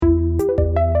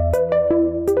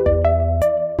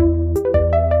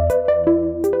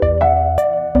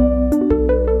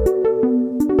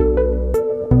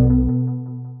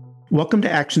Welcome to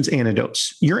Actions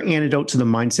Antidotes, your antidote to the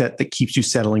mindset that keeps you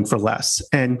settling for less.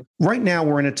 And right now,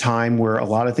 we're in a time where a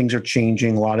lot of things are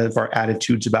changing. A lot of our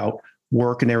attitudes about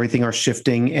work and everything are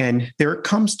shifting. And there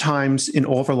comes times in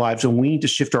all of our lives when we need to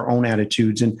shift our own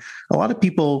attitudes. And a lot of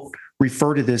people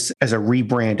refer to this as a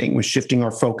rebranding, with shifting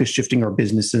our focus, shifting our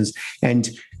businesses. And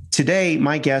today,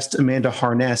 my guest, Amanda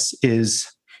Harness,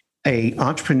 is an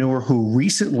entrepreneur who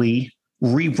recently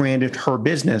rebranded her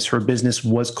business. Her business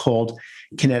was called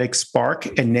Kinetic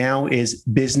Spark and now is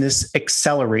Business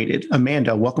Accelerated.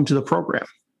 Amanda, welcome to the program.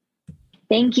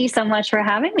 Thank you so much for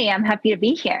having me. I'm happy to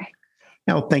be here.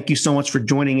 Now, thank you so much for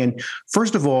joining. And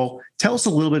first of all, tell us a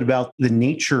little bit about the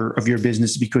nature of your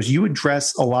business, because you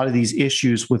address a lot of these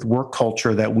issues with work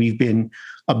culture that we've been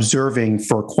observing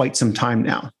for quite some time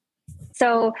now.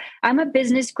 So I'm a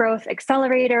business growth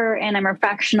accelerator and I'm a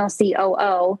fractional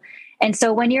COO. And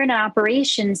so when you're in an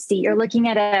operations seat, you're looking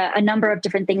at a number of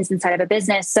different things inside of a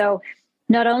business. So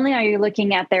not only are you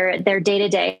looking at their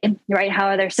day-to-day, right? How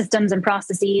are their systems and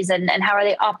processes and how are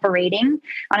they operating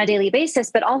on a daily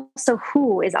basis, but also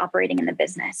who is operating in the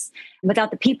business. Without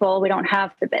the people, we don't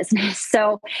have the business.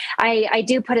 So I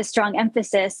do put a strong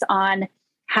emphasis on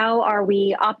how are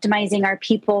we optimizing our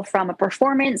people from a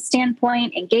performance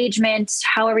standpoint, engagement?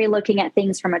 How are we looking at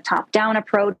things from a top-down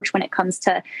approach when it comes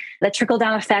to the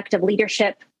trickle-down effect of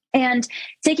leadership? And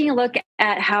taking a look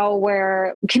at how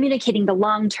we're communicating the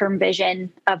long-term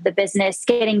vision of the business,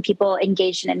 getting people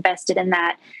engaged and invested in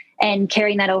that, and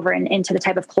carrying that over into the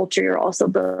type of culture you're also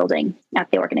building at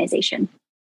the organization.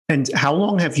 And how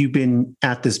long have you been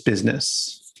at this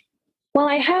business? Well,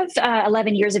 I have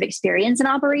 11 years of experience in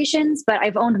operations, but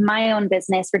I've owned my own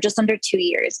business for just under 2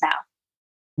 years now.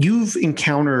 You've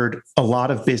encountered a lot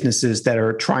of businesses that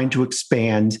are trying to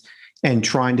expand and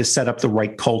trying to set up the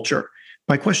right culture.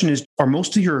 My question is, are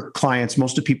most of your clients,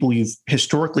 most of the people you've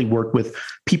historically worked with,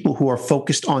 people who are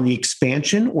focused on the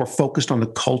expansion or focused on the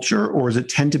culture, or does it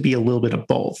tend to be a little bit of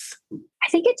both? I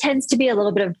think it tends to be a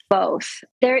little bit of both.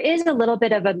 There is a little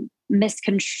bit of a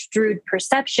misconstrued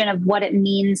perception of what it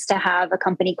means to have a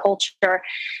company culture.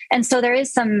 And so there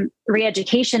is some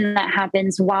re-education that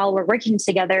happens while we're working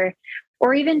together,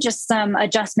 or even just some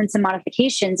adjustments and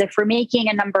modifications. If we're making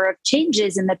a number of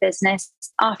changes in the business,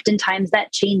 oftentimes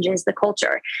that changes the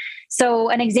culture. So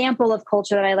an example of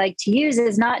culture that I like to use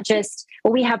is not just,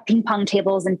 well, we have ping pong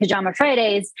tables and pajama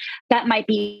Fridays. That might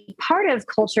be part of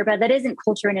culture, but that isn't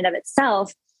culture in and of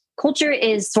itself. Culture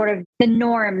is sort of the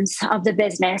norms of the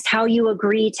business, how you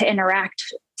agree to interact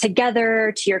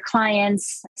together to your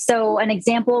clients. So an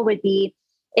example would be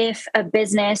if a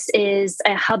business is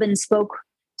a hub and spoke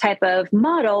type of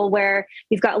model where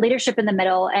you've got leadership in the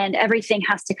middle and everything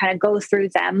has to kind of go through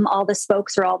them, all the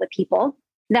spokes or all the people,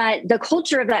 that the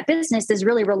culture of that business is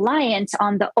really reliant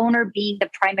on the owner being the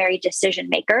primary decision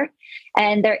maker.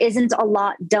 And there isn't a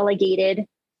lot delegated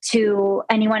to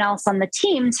anyone else on the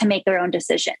team to make their own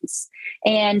decisions.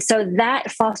 And so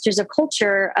that fosters a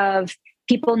culture of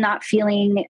people not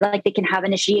feeling like they can have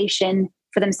initiation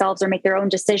for themselves or make their own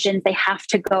decisions. They have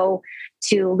to go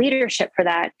to leadership for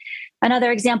that.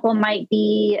 Another example might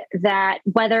be that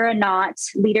whether or not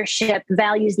leadership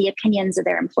values the opinions of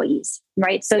their employees,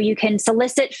 right? So you can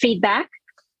solicit feedback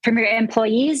from your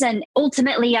employees, and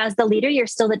ultimately as the leader, you're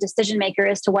still the decision maker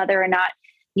as to whether or not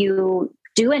you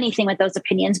do anything with those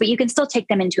opinions, but you can still take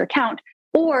them into account.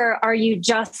 Or are you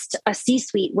just a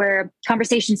C-suite where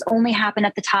conversations only happen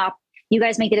at the top? You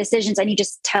guys make the decisions and you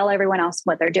just tell everyone else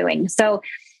what they're doing. So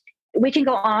we can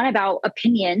go on about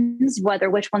opinions, whether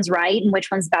which one's right and which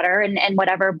one's better and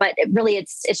whatever, but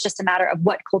it's just a matter of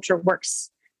what culture works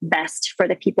best for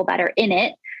the people that are in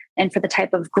it and for the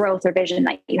type of growth or vision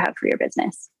that you have for your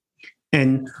business.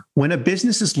 And when a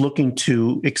business is looking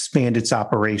to expand its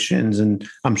operations, and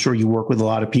I'm sure you work with a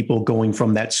lot of people going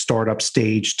from that startup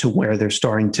stage to where they're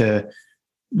starting to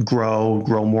grow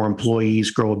more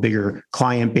employees, grow a bigger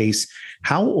client base,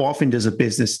 how often does a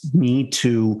business need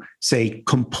to, say,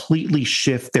 completely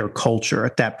shift their culture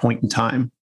at that point in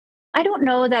time? I don't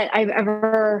know that I've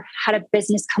ever had a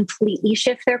business completely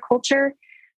shift their culture.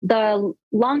 The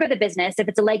longer the business, if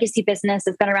it's a legacy business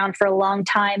that's been around for a long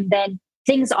time, then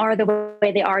things are the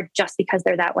way they are just because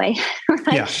they're that way.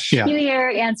 Right? Yeah. You hear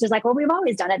answers like, well, we've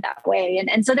always done it that way.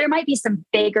 And so there might be some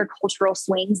bigger cultural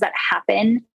swings that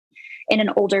happen in an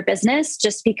older business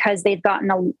just because they've gotten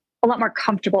a lot more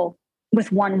comfortable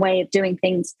with one way of doing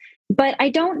things. But I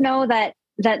don't know that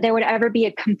there would ever be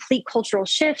a complete cultural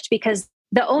shift because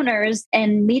the owners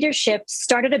and leadership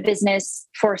started a business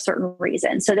for a certain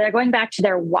reason. So they're going back to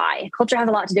their why. Culture has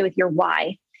a lot to do with your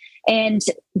why. And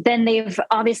then they've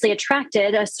obviously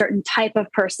attracted a certain type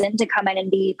of person to come in and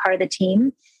be part of the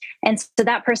team. And so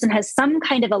that person has some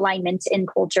kind of alignment in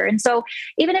culture. And so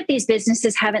even if these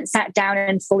businesses haven't sat down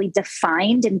and fully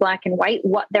defined in black and white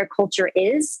what their culture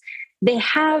is, they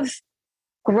have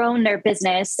grown their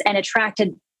business and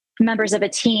attracted members of a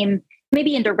team,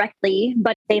 maybe indirectly,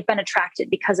 but they've been attracted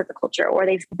because of the culture, or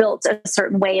they've built a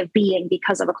certain way of being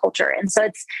because of a culture. And so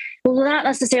it's not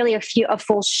necessarily a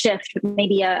full shift, but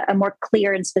maybe a more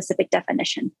clear and specific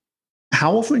definition.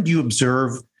 How often do you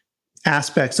observe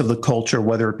aspects of the culture,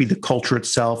 whether it be the culture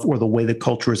itself or the way the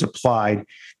culture is applied,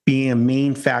 being a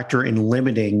main factor in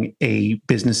limiting a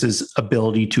business's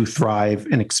ability to thrive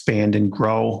and expand and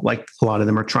grow, like a lot of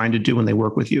them are trying to do when they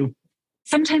work with you?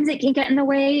 Sometimes it can get in the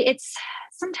way.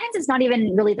 Sometimes it's not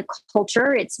even really the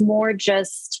culture. It's more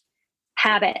just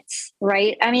habits,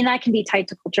 right? I mean, that can be tied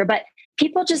to culture, but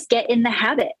people just get in the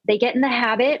habit. They get in the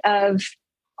habit of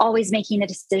always making the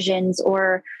decisions,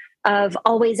 or of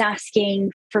always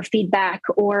asking for feedback,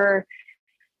 or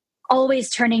always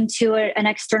turning to an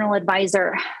external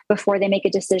advisor before they make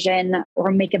a decision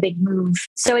or make a big move.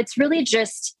 So it's really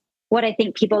just what I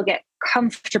think people get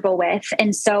comfortable with.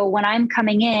 And so when I'm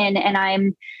coming in and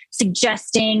I'm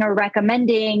suggesting or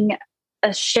recommending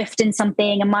a shift in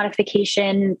something, a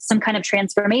modification, some kind of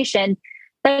transformation,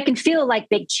 that can feel like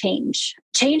big change.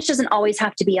 Change doesn't always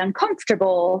have to be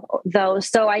uncomfortable, though.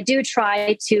 So I do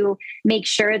try to make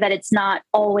sure that it's not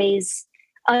always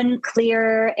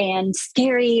unclear and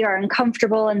scary or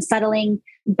uncomfortable and settling.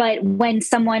 But when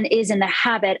someone is in the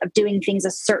habit of doing things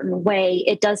a certain way,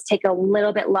 it does take a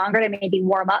little bit longer to maybe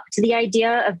warm up to the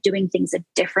idea of doing things a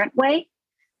different way.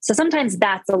 So sometimes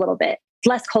that's a little bit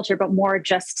less culture, but more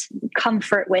just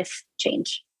comfort with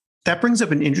change. That brings up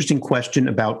an interesting question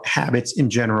about habits in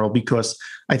general, because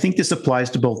I think this applies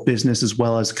to both business as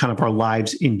well as kind of our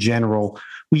lives in general.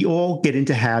 We all get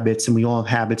into habits, and we all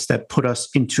have habits that put us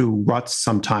into ruts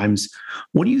sometimes.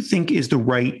 What do you think is the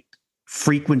right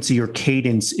frequency or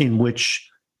cadence in which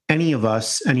any of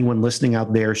us, anyone listening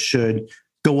out there, should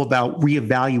go about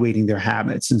reevaluating their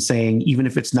habits and saying, even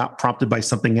if it's not prompted by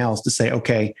something else, to say,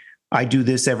 okay, I do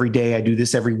this every day, I do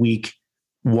this every week.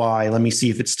 Why? Let me see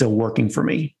if it's still working for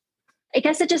me. I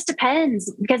guess it just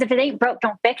depends, because if it ain't broke,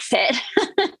 don't fix it.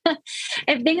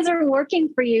 If things are working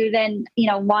for you, then,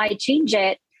 why change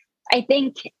it? I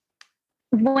think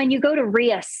when you go to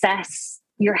reassess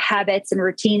your habits and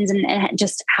routines and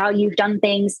just how you've done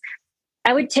things,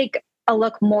 I would take a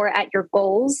look more at your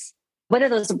goals, whether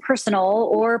those are personal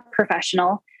or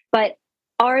professional, but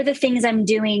are the things I'm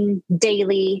doing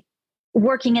daily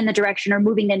working in the direction or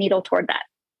moving the needle toward that,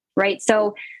 right?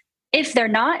 So if they're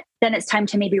not, then it's time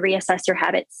to maybe reassess your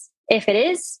habits. If it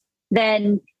is,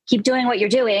 then keep doing what you're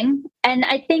doing. And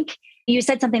I think you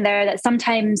said something there that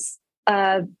sometimes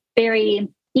very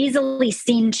easily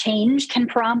seen change can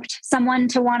prompt someone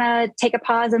to want to take a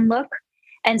pause and look.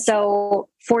 And so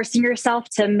forcing yourself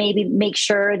to maybe make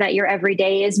sure that your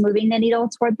everyday is moving the needle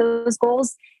toward those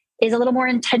goals is a little more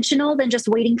intentional than just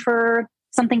waiting for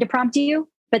something to prompt you.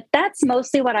 But that's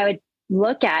mostly what I would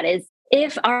look at is,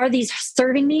 are these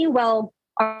serving me? Well,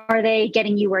 are they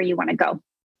getting you where you want to go?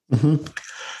 Mm-hmm.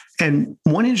 And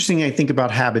one interesting thing I think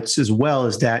about habits as well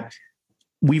is that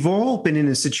we've all been in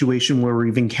a situation where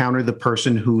we've encountered the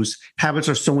person whose habits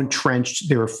are so entrenched,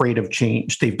 they're afraid of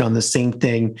change. They've done the same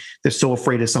thing. They're so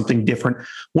afraid of something different.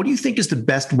 What do you think is the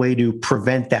best way to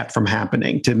prevent that from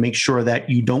happening, to make sure that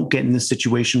you don't get in this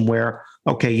situation where,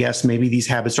 okay, yes, maybe these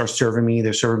habits are serving me.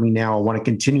 They're serving me now. I want to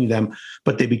continue them,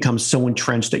 but they become so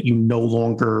entrenched that you no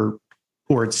longer,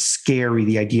 or it's scary,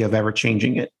 the idea of ever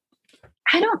changing it?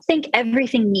 I don't think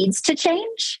everything needs to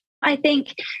change. I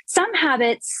think some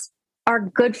habits are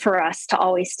good for us to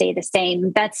always stay the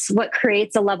same. That's what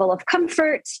creates a level of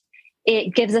comfort.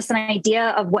 It gives us an idea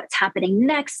of what's happening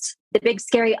next, the big,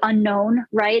 scary unknown,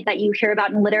 right? That you hear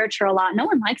about in literature a lot. No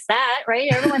one likes that, right?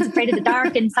 Everyone's afraid of the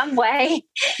dark in some way.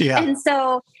 Yeah. And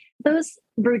so those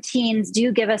routines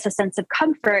do give us a sense of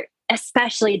comfort,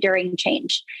 especially during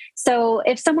change. So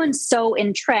if someone's so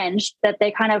entrenched that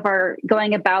they kind of are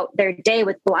going about their day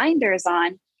with blinders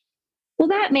on, well,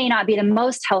 that may not be the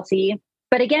most healthy.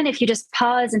 But again, if you just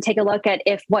pause and take a look at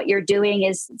if what you're doing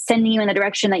is sending you in the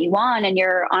direction that you want and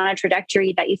you're on a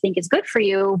trajectory that you think is good for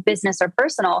you, business or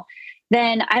personal,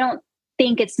 then I don't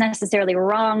think it's necessarily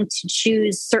wrong to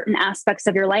choose certain aspects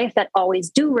of your life that always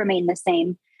do remain the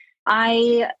same.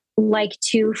 I like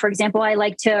to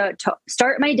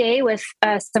start my day with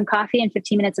some coffee and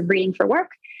 15 minutes of reading for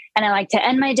work. And I like to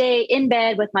end my day in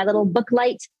bed with my little book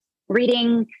light,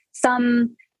 reading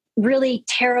some really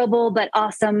terrible but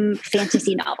awesome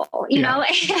fantasy novel, you know,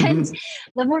 and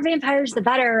the more vampires, the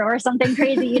better, or something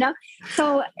crazy, you know?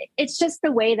 So it's just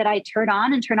the way that I turn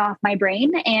on and turn off my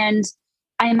brain. And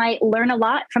I might learn a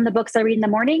lot from the books I read in the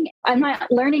morning. I'm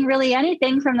not learning really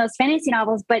anything from those fantasy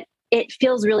novels, but it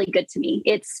feels really good to me.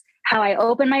 It's how I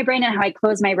open my brain and how I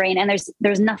close my brain. And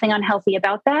there's nothing unhealthy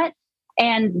about that.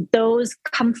 And those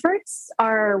comforts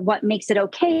are what makes it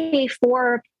okay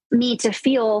for me to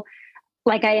feel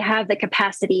like I have the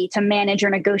capacity to manage or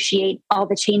negotiate all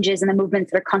the changes and the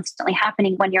movements that are constantly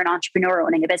happening when you're an entrepreneur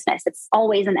owning a business. It's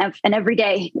always and every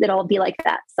day that'll be like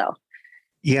that. So.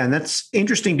 Yeah. And that's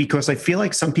interesting because I feel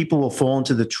like some people will fall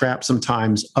into the trap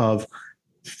sometimes of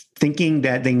thinking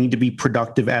that they need to be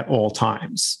productive at all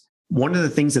times. One of the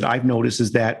things that I've noticed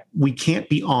is that we can't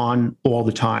be on all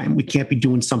the time. We can't be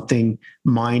doing something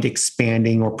mind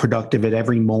expanding or productive at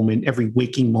every moment, every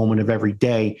waking moment of every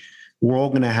day. We're all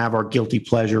going to have our guilty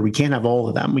pleasure. We can't have all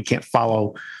of them. We can't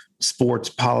follow sports,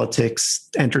 politics,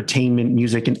 entertainment,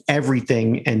 music, and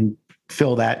everything and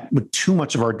fill that with too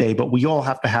much of our day. But we all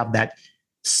have to have that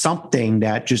something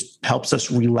that just helps us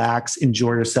relax, enjoy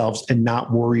ourselves, and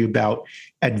not worry about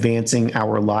advancing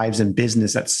our lives and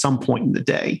business at some point in the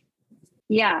day.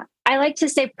 Yeah. I like to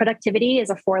say productivity is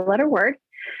a 4-letter word.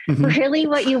 Really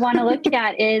what you want to look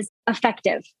at is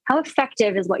effective. How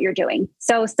effective is what you're doing?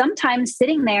 So sometimes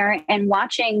sitting there and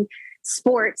watching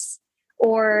sports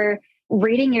or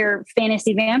reading your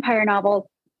fantasy vampire novel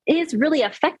is really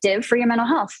effective for your mental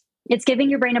health. It's giving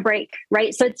your brain a break,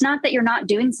 right? So it's not that you're not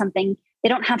doing something. They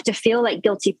don't have to feel like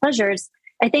guilty pleasures.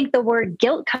 I think the word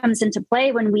guilt comes into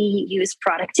play when we use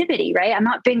productivity, right? I'm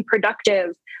not being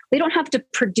productive. We don't have to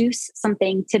produce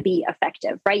something to be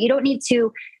effective, right? You don't need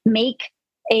to make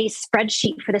a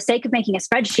spreadsheet for the sake of making a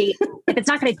spreadsheet if it's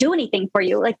not going to do anything for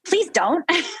you. Like, please don't.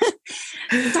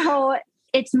 So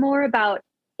it's more about,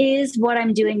 is what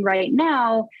I'm doing right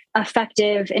now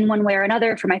effective in one way or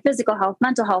another for my physical health,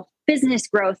 mental health, business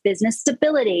growth, business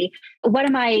stability? What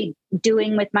am I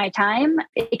doing with my time?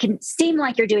 It can seem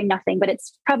like you're doing nothing, but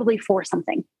it's probably for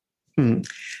something.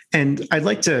 And I'd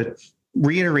like to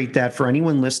reiterate that for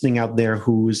anyone listening out there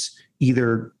who's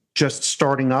either just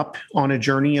starting up on a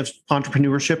journey of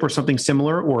entrepreneurship or something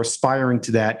similar, or aspiring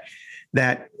to that,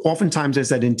 that oftentimes there's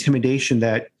that intimidation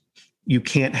that you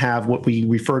can't have what we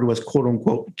refer to as quote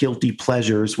unquote guilty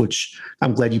pleasures, which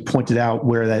I'm glad you pointed out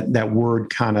where that word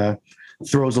kind of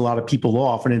throws a lot of people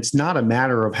off. And it's not a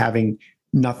matter of having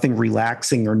nothing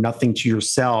relaxing or nothing to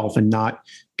yourself and not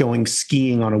going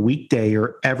skiing on a weekday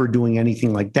or ever doing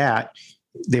anything like that.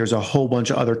 There's a whole bunch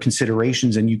of other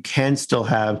considerations, and you can still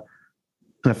have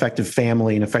an effective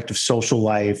family, an effective social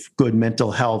life, good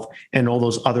mental health, and all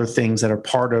those other things that are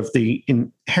part of the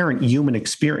inherent human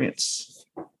experience.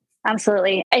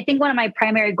 Absolutely. I think one of my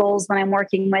primary goals when I'm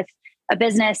working with a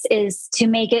business is to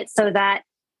make it so that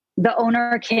the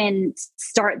owner can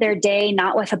start their day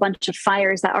not with a bunch of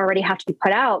fires that already have to be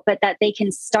put out, but that they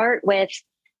can start with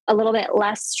a little bit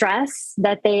less stress,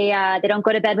 that they don't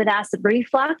go to bed with acid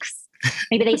reflux.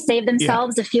 Maybe they save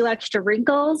themselves a few extra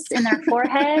wrinkles in their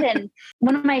forehead. And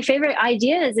one of my favorite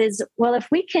ideas is, well, if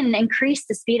we can increase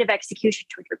the speed of execution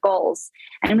toward your goals,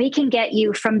 and we can get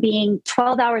you from being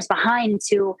 12 hours behind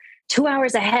to 2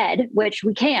 hours ahead, which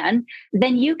we can,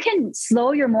 then you can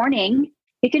slow your morning.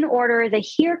 You can order the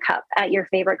Here cup at your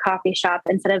favorite coffee shop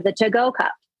instead of the to-go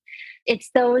cup.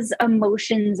 It's those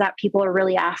emotions that people are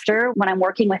really after when I'm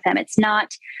working with them. It's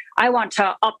not, I want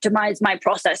to optimize my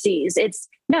processes. It's,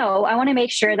 no, I want to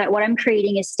make sure that what I'm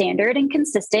creating is standard and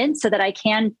consistent so that I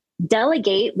can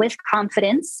delegate with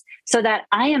confidence, so that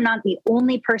I am not the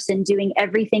only person doing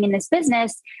everything in this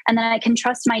business, and that I can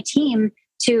trust my team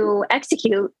to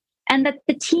execute, and that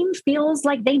the team feels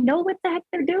like they know what the heck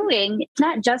they're doing. It's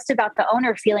not just about the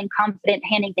owner feeling confident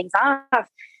handing things off.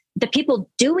 The people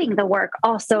doing the work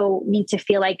also need to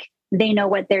feel like they know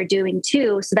what they're doing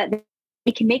too, so that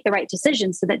they can make the right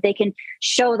decisions, so that they can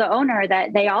show the owner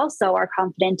that they also are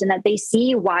confident and that they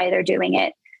see why they're doing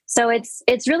it. So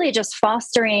it's really just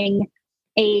fostering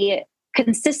a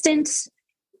consistent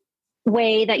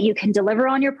way that you can deliver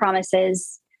on your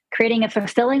promises, creating a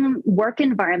fulfilling work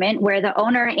environment where the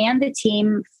owner and the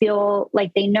team feel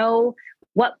like they know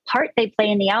what part they play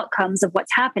in the outcomes of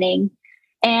what's happening,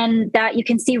 and that you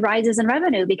can see rises in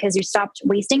revenue because you stopped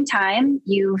wasting time.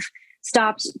 You've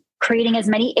stopped creating as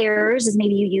many errors as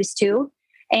maybe you used to,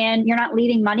 and you're not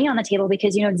leaving money on the table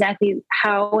because you know exactly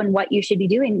how and what you should be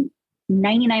doing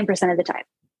 99% of the time.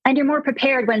 And you're more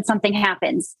prepared when something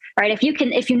happens, right? If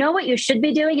you know what you should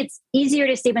be doing, it's easier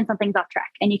to see when something's off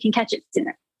track and you can catch it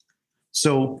sooner.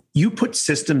 So you put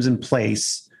systems in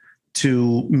place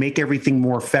to make everything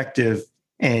more effective.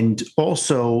 And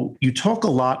also, you talk a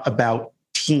lot about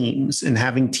teams and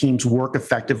having teams work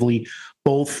effectively,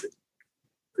 both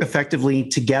effectively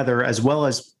together, as well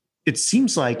as it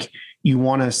seems like you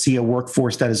want to see a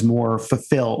workforce that is more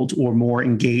fulfilled or more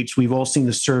engaged. We've all seen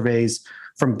the surveys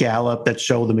from Gallup that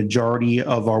show the majority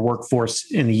of our workforce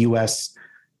in the US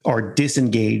are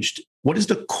disengaged. What is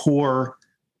the core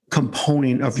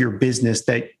component of your business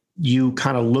that you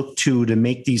kind of look to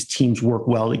make these teams work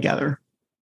well together?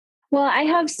 Well, I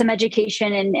have some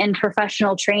education and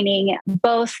professional training,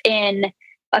 both in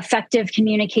effective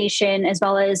communication as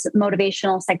well as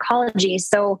motivational psychology.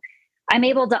 So I'm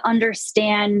able to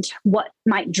understand what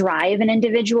might drive an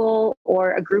individual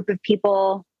or a group of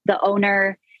people, the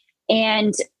owner,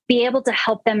 and be able to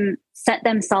help them set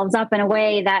themselves up in a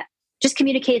way that just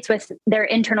communicates with their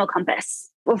internal compass.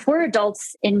 If we're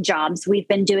adults in jobs, we've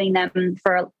been doing them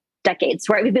for decades,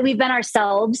 right? We've been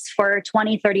ourselves for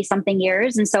 20, 30 something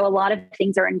years. And so a lot of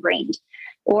things are ingrained,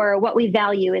 or what we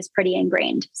value is pretty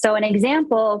ingrained. So an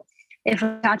example, if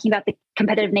we're talking about the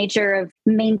competitive nature of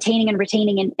maintaining and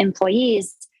retaining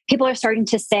employees, people are starting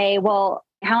to say, well,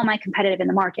 how am I competitive in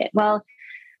the market? Well,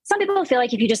 some people feel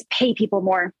like if you just pay people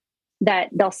more, that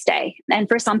they'll stay. And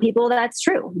for some people, that's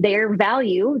true. Their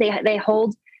value, they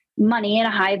hold money in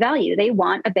a high value. They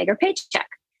want a bigger paycheck.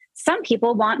 Some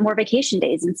people want more vacation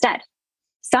days instead.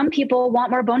 Some people want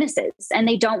more bonuses, and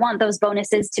they don't want those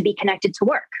bonuses to be connected to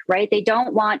work, right? They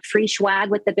don't want free swag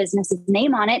with the business's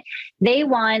name on it. They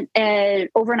want an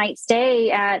overnight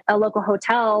stay at a local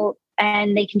hotel,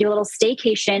 and they can do a little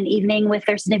staycation evening with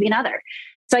their significant other.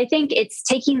 So I think it's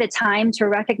taking the time to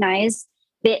recognize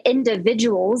the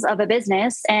individuals of a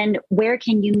business and where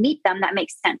can you meet them that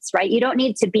makes sense, right? You don't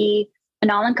need to be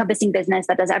an all-encompassing business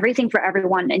that does everything for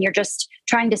everyone and you're just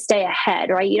trying to stay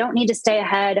ahead, right? You don't need to stay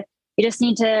ahead. You just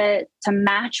need to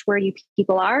match where you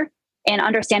people are and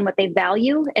understand what they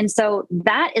value. And so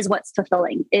that is what's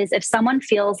fulfilling, is if someone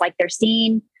feels like they're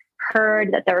seen,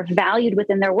 heard, that they're valued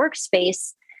within their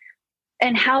workspace.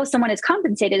 And how someone is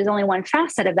compensated is only one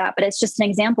facet of that, but it's just an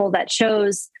example that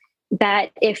shows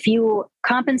that if you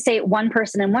compensate one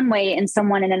person in one way and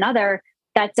someone in another,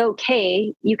 that's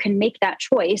okay. You can make that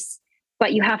choice,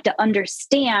 but you have to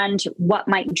understand what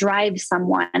might drive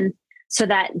someone so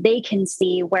that they can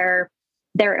see where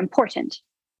they're important.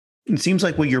 It seems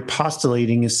like what you're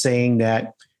postulating is saying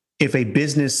that if a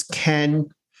business can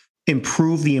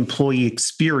improve the employee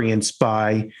experience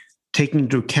by taking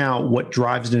into account what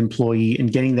drives an employee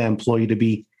and getting that employee to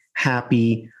be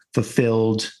happy,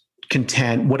 fulfilled,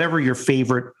 content, whatever your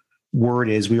favorite word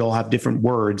is, we all have different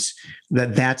words,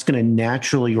 that's going to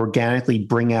naturally, organically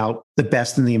bring out the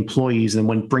best in the employees. And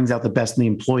when it brings out the best in the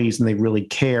employees and they really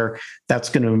care, that's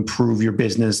going to improve your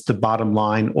business, the bottom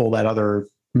line, all that other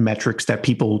metrics that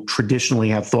people traditionally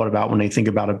have thought about when they think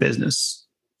about a business.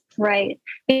 Right.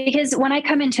 Because when I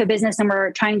come into a business and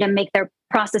we're trying to make their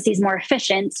processes more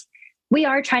efficient, we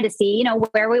are trying to see,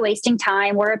 where are we wasting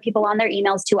time? Where are people on their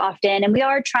emails too often? And we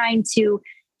are trying to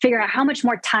figure out how much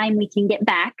more time we can get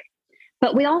back.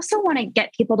 But we also want to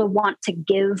get people to want to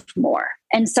give more.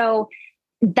 And so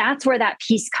that's where that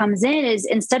piece comes in, is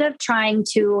instead of trying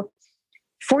to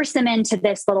force them into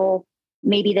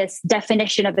maybe this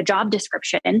definition of a job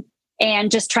description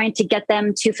and just trying to get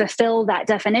them to fulfill that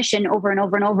definition over and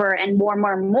over and over and more and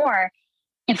more and more,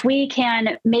 if we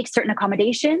can make certain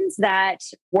accommodations that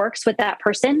works with that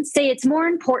person, say it's more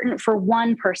important for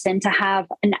one person to have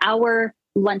an hour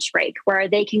lunch break where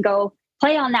they can go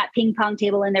play on that ping pong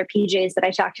table in their PJs that I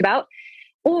talked about,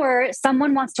 or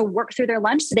someone wants to work through their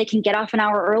lunch so they can get off an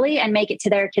hour early and make it to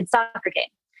their kid's soccer game.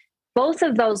 Both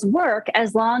of those work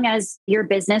as long as your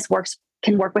business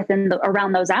can work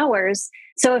around those hours.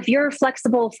 So if you're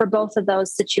flexible for both of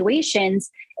those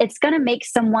situations, it's going to make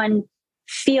someone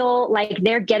feel like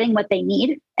they're getting what they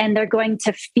need, and they're going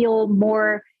to feel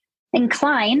more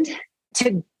inclined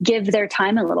to give their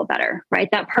time a little better, right?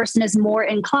 That person is more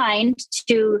inclined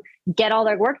to get all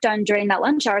their work done during that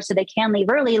lunch hour so they can leave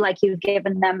early, like you've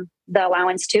given them the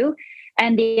allowance to.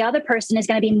 And the other person is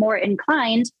going to be more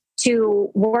inclined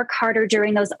to work harder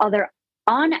during those other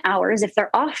on hours if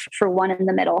they're off for one in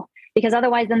the middle, because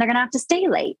otherwise then they're going to have to stay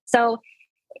late. So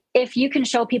if you can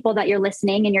show people that you're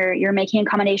listening and you're making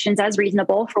accommodations as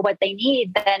reasonable for what they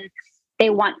need, then they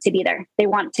want to be there. They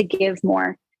want to give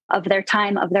more of their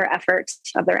time, of their effort,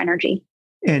 of their energy.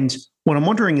 And what I'm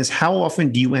wondering is, how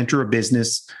often do you enter a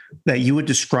business that you would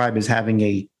describe as having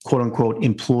a quote unquote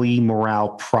employee morale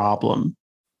problem?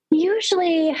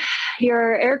 Usually,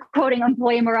 you're air quoting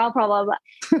employee morale problem.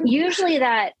 Usually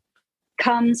that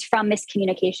comes from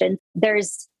miscommunication.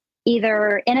 There's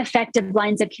either ineffective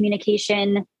lines of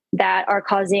communication that are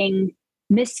causing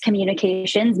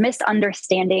miscommunications,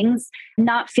 misunderstandings,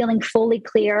 not feeling fully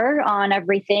clear on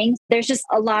everything. There's just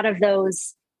a lot of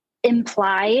those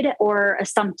implied or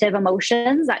assumptive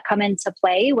emotions that come into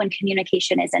play when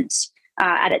communication isn't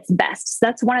at its best. So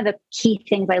that's one of the key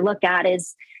things I look at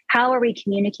is how are we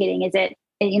communicating? Is it,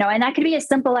 and that could be as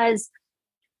simple as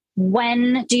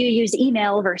when do you use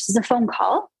email versus a phone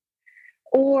call?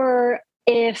 Or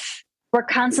if we're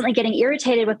constantly getting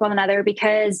irritated with one another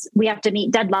because we have to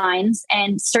meet deadlines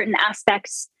and certain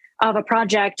aspects of a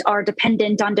project are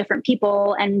dependent on different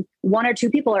people and one or two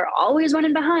people are always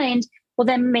running behind, well,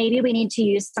 then maybe we need to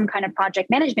use some kind of project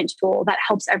management tool that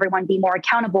helps everyone be more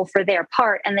accountable for their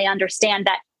part. And they understand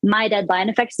that my deadline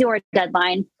affects your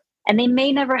deadline. And they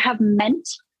may never have meant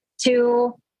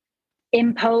to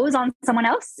impose on someone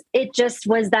else. It just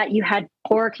was that you had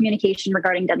poor communication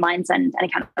regarding deadlines and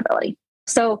accountability.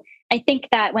 So I think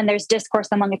that when there's discourse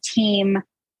among a team,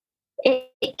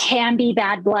 it can be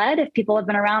bad blood if people have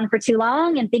been around for too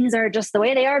long and things are just the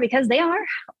way they are because they are,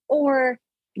 or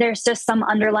there's just some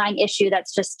underlying issue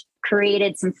that's just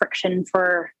created some friction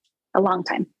for a long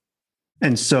time.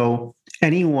 And so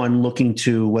anyone looking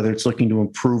to, whether it's looking to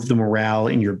improve the morale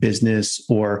in your business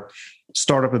or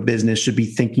start up a business, should be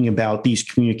thinking about these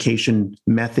communication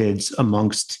methods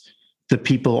amongst the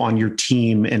people on your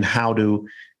team and how to,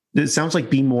 it sounds like,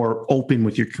 be more open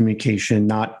with your communication,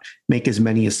 not make as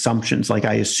many assumptions. Like,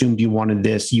 I assumed you wanted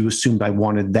this, you assumed I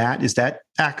wanted that. Is that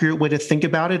accurate way to think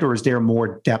about it? Or is there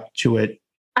more depth to it?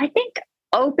 I think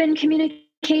open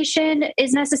communication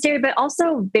is necessary, but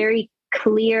also very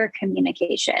clear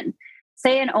communication.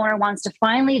 Say an owner wants to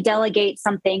finally delegate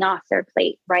something off their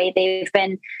plate, right? They've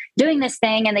been doing this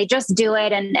thing and they just do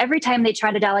it. And every time they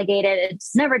try to delegate it,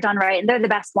 it's never done right. And they're the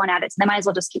best one at it. So they might as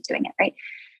well just keep doing it, right?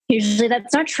 Usually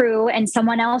that's not true. And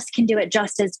someone else can do it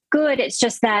just as good. It's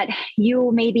just that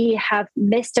you maybe have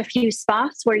missed a few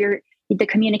spots where the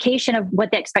communication of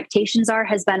what the expectations are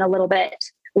has been a little bit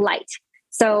light.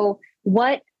 So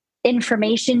what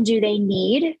information do they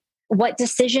need? What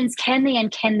decisions can they and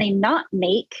can they not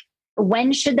make?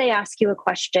 When should they ask you a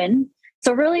question?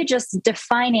 So really just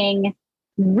defining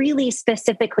really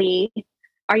specifically,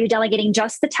 are you delegating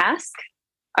just the task?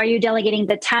 Are you delegating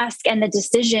the task and the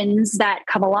decisions that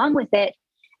come along with it?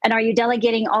 And are you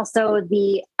delegating also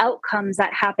the outcomes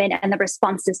that happen and the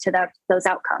responses to those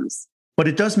outcomes? But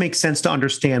it does make sense to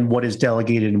understand what is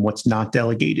delegated and what's not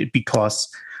delegated, because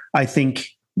I think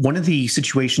one of the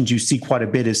situations you see quite a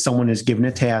bit is someone is given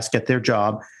a task at their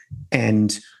job,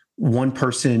 and one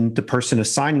person, the person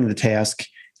assigning the task,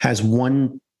 has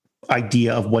one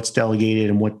idea of what's delegated,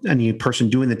 and what any person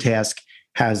doing the task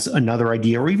has another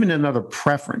idea or even another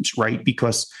preference, right?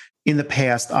 Because in the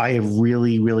past, I have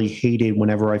really, really hated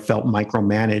whenever I felt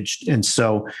micromanaged. And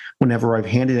so whenever I've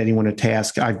handed anyone a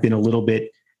task, I've been a little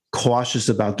bit cautious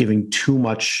about giving too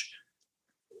much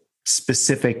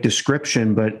specific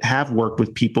description, but have worked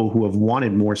with people who have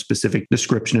wanted more specific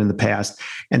description in the past,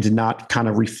 and to not kind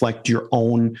of reflect your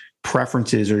own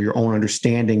preferences or your own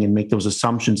understanding and make those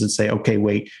assumptions and say, okay,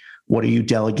 wait, what are you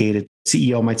delegated?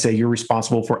 CEO might say you're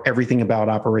responsible for everything about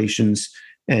operations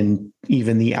and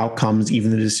even the outcomes, even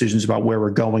the decisions about where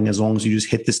we're going, as long as you just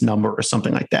hit this number or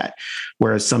something like that.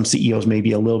 Whereas some CEOs may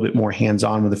be a little bit more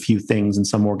hands-on with a few things in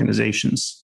some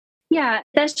organizations. Yeah,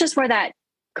 that's just where that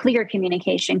clear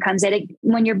communication comes in.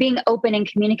 When you're being open and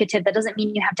communicative, that doesn't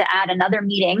mean you have to add another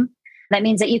meeting. That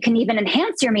means that you can even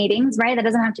enhance your meetings, right? That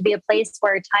doesn't have to be a place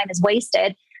where time is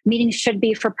wasted. Meetings should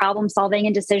be for problem solving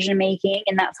and decision making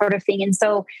and that sort of thing. And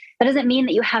so that doesn't mean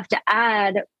that you have to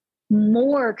add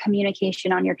more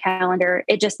communication on your calendar.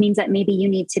 It just means that maybe you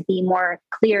need to be more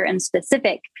clear and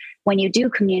specific when you do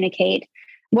communicate,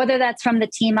 whether that's from the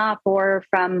team up or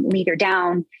from leader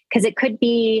down, because it could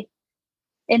be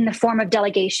in the form of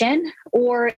delegation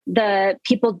or the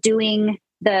people doing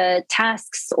the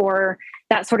tasks or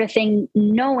that sort of thing,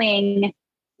 knowing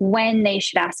when they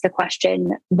should ask a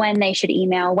question, when they should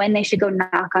email, when they should go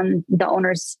knock on the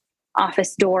owner's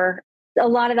office door. A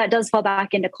lot of that does fall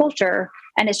back into culture,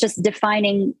 and it's just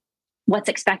defining what's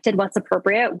expected, what's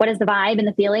appropriate, what is the vibe and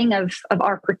the feeling of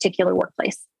our particular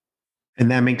workplace. And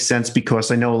that makes sense,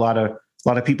 because I know a lot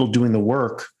of people doing the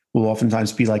work will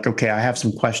oftentimes be like, okay, I have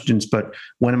some questions, but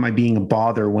when am I being a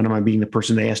bother? When am I being the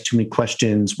person that asks too many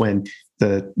questions? When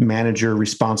the manager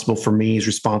responsible for me is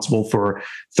responsible for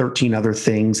 13 other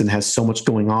things and has so much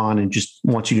going on and just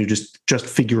wants you to just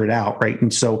figure it out, right?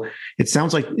 And so it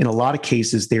sounds like in a lot of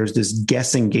cases, there's this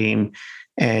guessing game.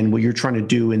 And what you're trying to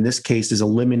do in this case is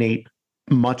eliminate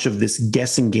much of this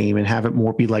guessing game and have it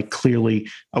more be like clearly,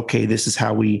 okay, this is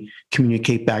how we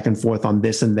communicate back and forth on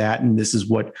this and that, and this is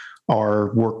what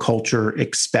our work culture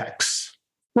expects.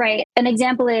 Right. An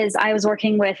example is I was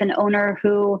working with an owner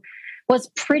who was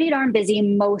pretty darn busy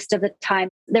most of the time.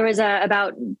 There was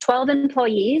about 12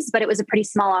 employees, but it was a pretty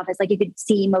small office. Like you could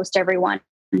see most everyone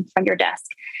from your desk.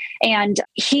 And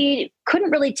he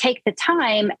couldn't really take the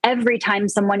time every time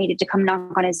someone needed to come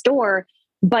knock on his door.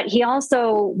 But he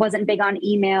also wasn't big on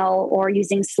email or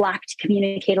using Slack to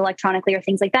communicate electronically or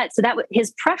things like that. So that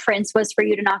his preference was for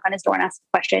you to knock on his door and ask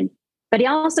a question. But he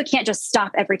also can't just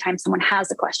stop every time someone has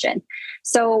a question.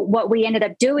 So what we ended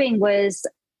up doing was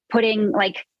putting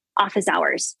like office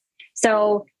hours.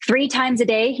 So 3 times a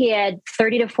day, he had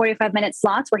 30 to 45 minute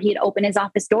slots where he'd open his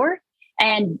office door.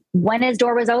 And when his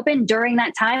door was open, during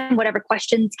that time, whatever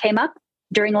questions came up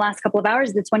during the last couple of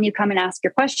hours, that's when you come and ask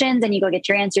your questions and you go get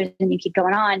your answers and you keep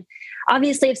going on.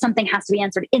 Obviously, if something has to be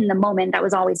answered in the moment, that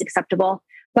was always acceptable.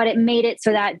 But it made it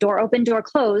so that door open, door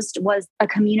closed was a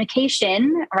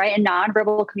communication, right? A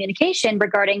nonverbal communication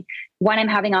regarding when I'm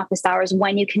having office hours,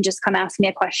 when you can just come ask me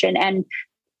a question, and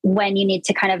when you need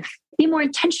to kind of be more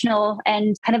intentional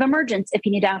and kind of emergent if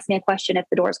you need to ask me a question if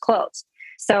the door is closed.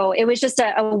 So it was just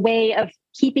a way of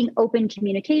keeping open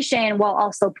communication while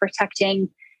also protecting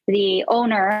the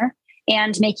owner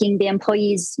and making the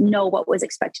employees know what was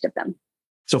expected of them.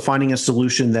 So finding a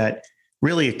solution that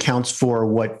really accounts for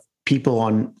what people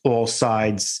on all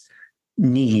sides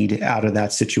need out of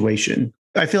that situation.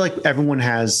 I feel like everyone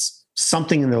has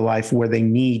something in their life where they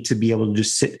need to be able to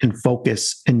just sit and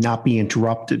focus and not be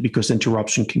interrupted, because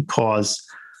interruption can cause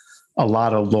a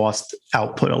lot of lost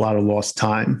output, a lot of lost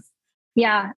time.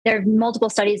 Yeah, there are multiple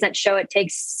studies that show it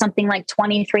takes something like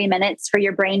 23 minutes for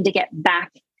your brain to get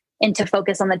back into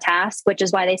focus on the task, which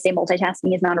is why they say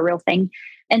multitasking is not a real thing.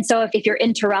 And so if you're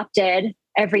interrupted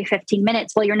every 15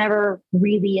 minutes, well, you're never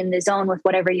really in the zone with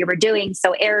whatever you were doing.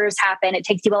 So errors happen. It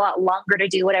takes you a lot longer to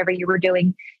do whatever you were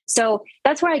doing. So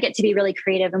that's where I get to be really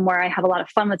creative and where I have a lot of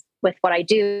fun with what I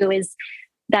do, is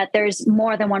that there's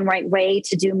more than one right way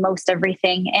to do most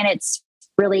everything. And it's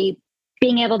really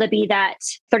being able to be that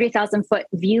 30,000 foot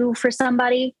view for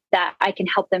somebody that I can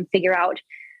help them figure out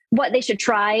what they should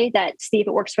try, that see if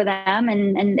it works for them.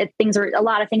 And if a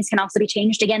lot of things can also be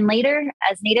changed again later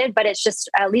as needed, but it's just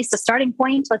at least a starting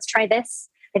point. Let's try this.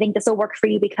 I think this will work for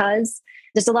you, because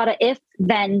there's a lot of if,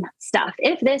 then stuff.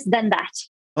 If this, then that.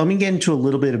 Let me get into a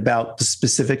little bit about the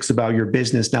specifics about your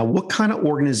business. Now, what kind of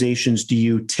organizations do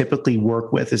you typically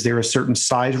work with? Is there a certain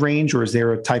size range, or is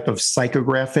there a type of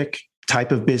psychographic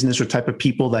type of business or type of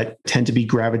people that tend to be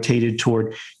gravitated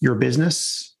toward your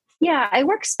business? Yeah, I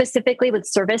work specifically with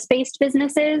service-based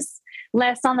businesses,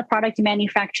 less on the product and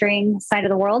manufacturing side of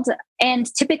the world.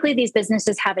 And typically these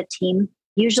businesses have a team,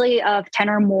 usually of 10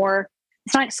 or more.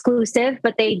 It's not exclusive,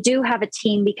 but they do have a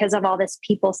team because of all this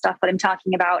people stuff that I'm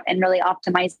talking about, and really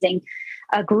optimizing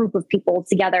a group of people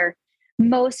together.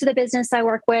 Most of the business I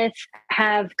work with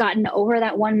have gotten over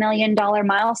that $1 million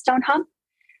milestone hump.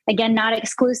 Again, not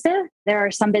exclusive. There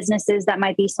are some businesses that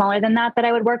might be smaller than that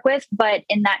I would work with, but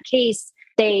in that case,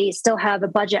 they still have a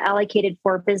budget allocated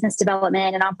for business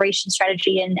development and operation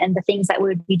strategy and the things that we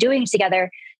would be doing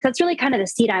together. So that's really kind of the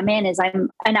seat I'm in, is I'm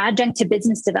an adjunct to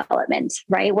business development,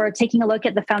 right? We're taking a look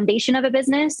at the foundation of a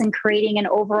business and creating an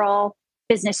overall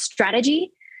business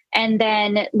strategy, and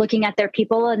then looking at their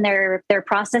people and their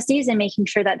processes and making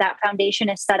sure that that foundation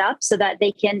is set up so that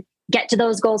they can get to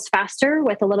those goals faster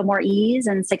with a little more ease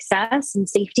and success and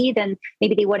safety than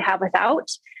maybe they would have without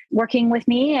working with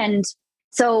me. And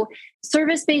so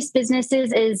service-based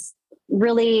businesses is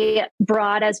really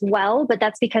broad as well, but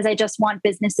that's because I just want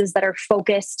businesses that are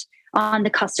focused on the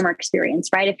customer experience,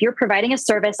 right? If you're providing a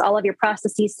service, all of your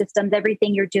processes, systems,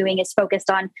 everything you're doing is focused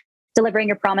on delivering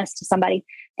your promise to somebody.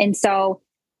 And so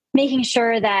making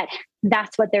sure that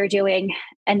that's what they're doing,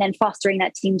 and then fostering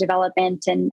that team development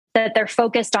and that they're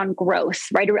focused on growth,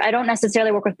 right? I don't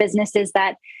necessarily work with businesses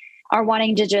that are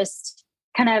wanting to just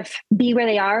kind of be where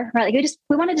they are, right? Like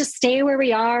we want to just stay where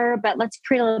we are, but let's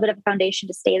create a little bit of a foundation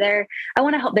to stay there. I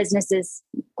want to help businesses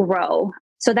grow.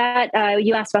 So that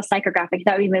you asked about psychographic,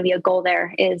 that would be maybe a goal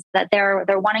there, is that they're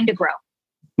wanting to grow.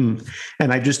 And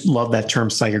I just love that term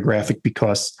psychographic,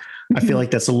 because I feel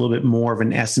like that's a little bit more of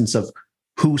an essence of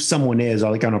who someone is,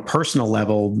 like on a personal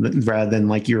level, rather than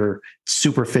like your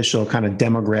superficial kind of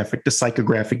demographic. The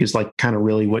psychographic is like kind of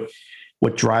really what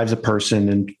drives a person,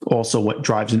 and also what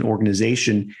drives an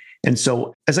organization. And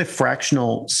so as a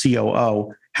fractional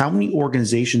COO, how many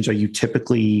organizations are you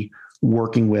typically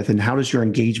working with, and how does your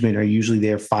engagement? Are you usually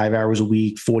there 5 hours a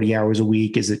week, 40 hours a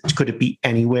week? Could it be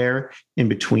anywhere in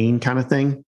between kind of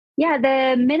thing? Yeah,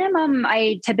 the minimum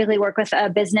I typically work with a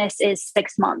business is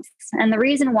 6 months. And the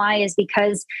reason why is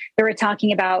because they were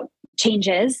talking about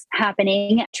changes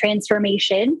happening,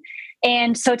 transformation.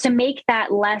 And so to make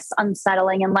that less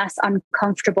unsettling and less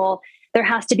uncomfortable, there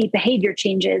has to be behavior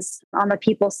changes on the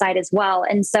people side as well.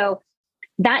 And so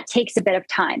that takes a bit of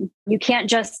time. You can't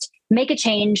just make a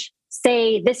change,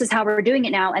 say, this is how we're doing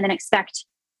it now, and then expect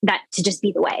that to just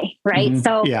be the way, right? Mm-hmm.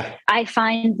 So yeah. I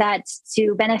find that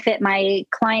to benefit my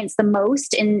clients the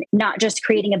most in not just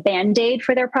creating a Band-Aid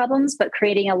for their problems, but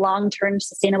creating a long-term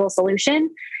sustainable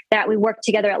solution that we work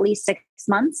together at least 6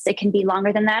 months. It can be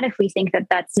longer than that if we think that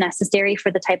that's necessary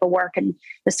for the type of work and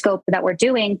the scope that we're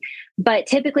doing. But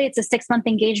typically it's a 6-month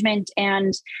engagement.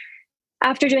 And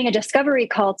after doing a discovery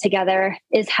call together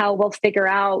is how we'll figure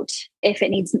out if it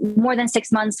needs more than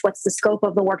 6 months, what's the scope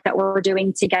of the work that we're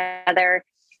doing together.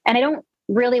 And I don't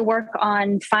really work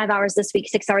on 5 hours this week,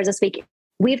 6 hours this week.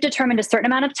 We've determined a certain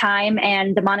amount of time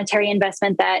and the monetary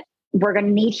investment that we're going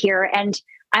to need here. And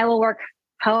I will work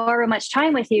however much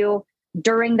time with you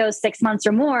during those 6 months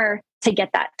or more to get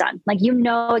that done. Like, you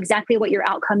know exactly what your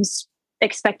outcomes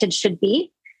expected should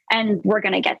be, and we're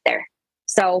going to get there.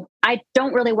 So I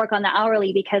don't really work on the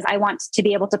hourly because I want to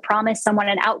be able to promise someone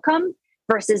an outcome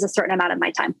versus a certain amount of my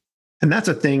time. And that's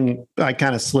a thing I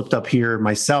kind of slipped up here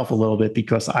myself a little bit,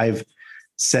 because I've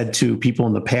said to people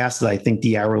in the past that I think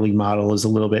the hourly model is a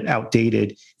little bit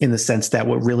outdated, in the sense that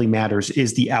what really matters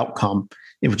is the outcome,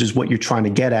 which is what you're trying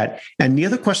to get at. And the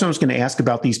other question I was going to ask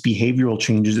about these behavioral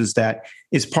changes is that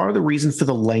is part of the reason for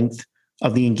the length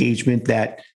of the engagement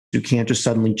that you can't just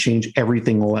suddenly change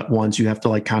everything all at once. You have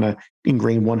to kind of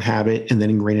ingrain one habit and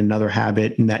then ingrain another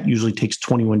habit. And that usually takes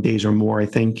 21 days or more, I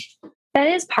think. That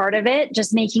is part of it,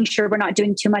 just making sure we're not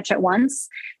doing too much at once.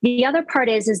 The other part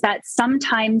is that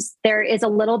sometimes there is a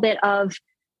little bit of,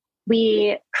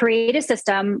 we create a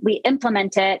system, we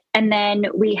implement it, and then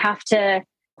we have to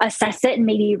assess it and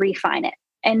maybe refine it.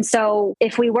 And so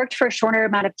if we worked for a shorter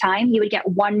amount of time, you would get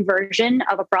one version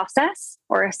of a process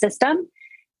or a system,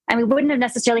 and we wouldn't have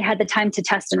necessarily had the time to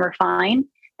test and refine.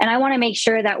 And I want to make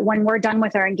sure that when we're done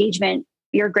with our engagement,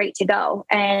 you're great to go.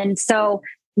 And so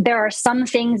there are some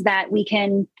things that we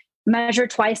can measure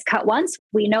twice, cut once.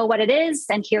 We know what it is,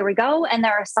 and here we go. And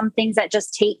there are some things that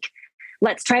just take,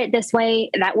 let's try it this way.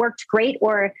 That worked great.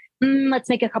 Or let's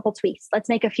make a couple tweaks. Let's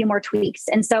make a few more tweaks.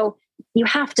 And so you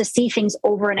have to see things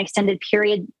over an extended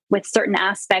period with certain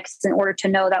aspects in order to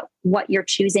know that what you're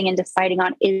choosing and deciding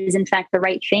on is in fact the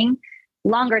right thing,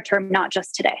 longer term, not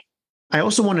just today. I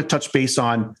also want to touch base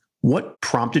on what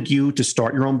prompted you to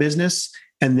start your own business,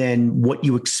 and then what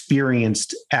you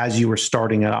experienced as you were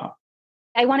starting it up.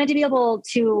 I wanted to be able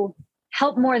to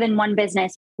help more than one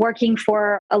business. Working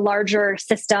for a larger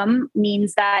system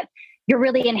means that you're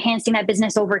really enhancing that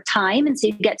business over time. And so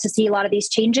you get to see a lot of these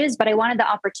changes. But I wanted the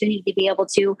opportunity to be able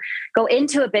to go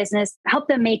into a business, help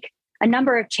them make a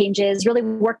number of changes, really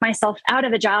work myself out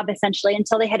of a job essentially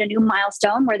until they hit a new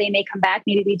milestone where they may come back.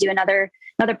 Maybe we do another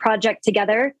project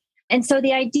together. And so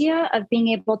the idea of being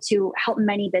able to help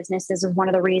many businesses is one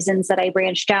of the reasons that I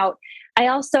branched out. I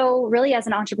also really, as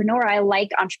an entrepreneur, I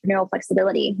like entrepreneurial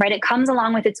flexibility, right? It comes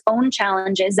along with its own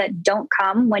challenges that don't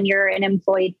come when you're an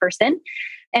employed person.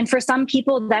 And for some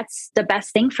people, that's the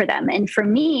best thing for them. And for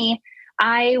me,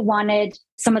 I wanted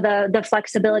some of the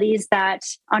flexibilities that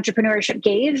entrepreneurship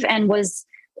gave, and was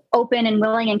open and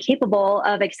willing and capable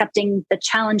of accepting the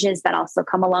challenges that also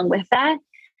come along with that.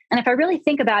 And if I really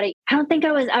think about it, I don't think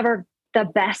I was ever the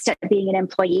best at being an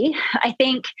employee. I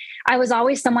think I was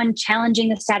always someone challenging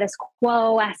the status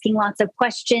quo, asking lots of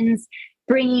questions,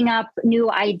 bringing up new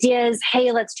ideas.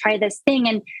 Hey, let's try this thing.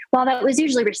 And while that was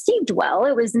usually received well,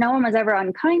 no one was ever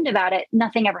unkind about it.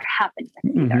 Nothing ever happened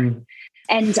with it either.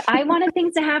 And I wanted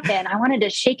things to happen. I wanted to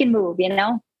shake and move,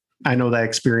 I know that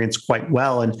experience quite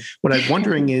well. And what I'm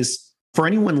wondering is, for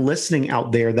anyone listening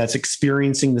out there that's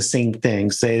experiencing the same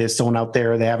thing, say there's someone out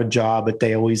there, they have a job, but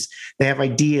they have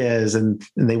ideas and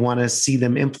they want to see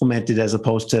them implemented, as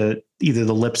opposed to either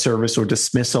the lip service or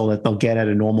dismissal that they'll get at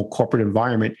a normal corporate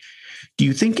environment. Do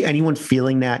you think anyone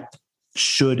feeling that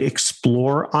should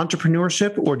explore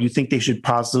entrepreneurship, or do you think they should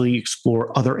possibly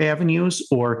explore other avenues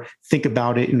or think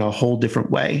about it in a whole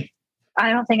different way? I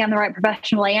don't think I'm the right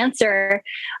professional to answer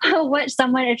if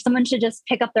someone should just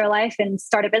pick up their life and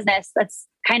start a business. That's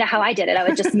kind of how I did it. I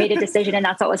was just made a decision and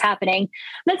that's what was happening.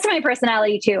 That's my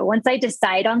personality too. Once I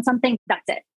decide on something, that's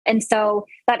it. And so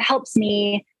that helps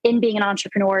me in being an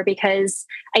entrepreneur, because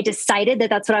I decided that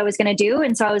that's what I was going to do.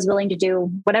 And so I was willing to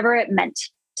do whatever it meant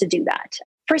to do that.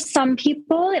 For some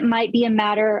people, it might be a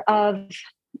matter of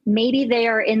maybe they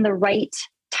are in the right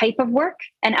type of work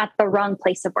and at the wrong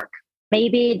place of work.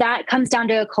 Maybe that comes down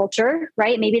to a culture,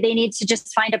 right? Maybe they need to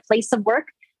just find a place of work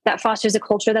that fosters a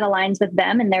culture that aligns with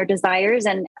them and their desires,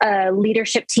 and a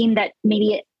leadership team that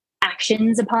maybe acts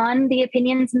actions upon the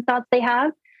opinions and thoughts they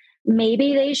have.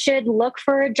 Maybe they should look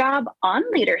for a job on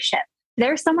leadership.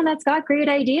 There's someone that's got great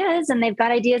ideas and they've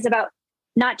got ideas about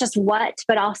not just what,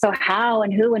 but also how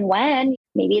and who and when.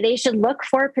 Maybe they should look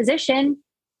for a position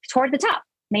toward the top.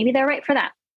 Maybe they're right for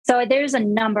that. So there's a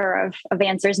number of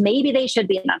answers. Maybe they should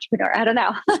be an entrepreneur. I don't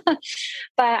know.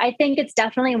 But I think it's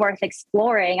definitely worth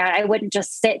exploring. I wouldn't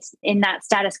just sit in that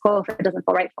status quo if it doesn't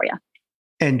feel right for you.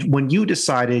 And when you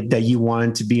decided that you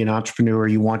wanted to be an entrepreneur,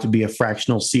 you want to be a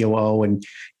fractional COO and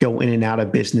go in and out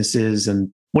of businesses,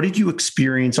 and what did you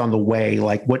experience on the way?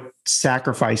 Like, what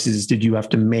sacrifices did you have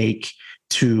to make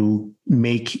to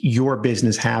make your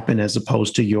business happen as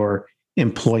opposed to your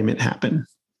employment happen?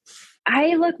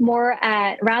 I look more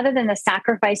at, rather than the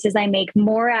sacrifices I make,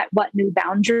 more at what new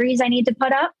boundaries I need to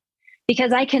put up,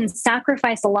 because I can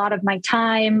sacrifice a lot of my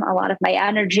time, a lot of my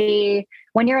energy.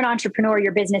 When you're an entrepreneur,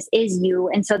 your business is you.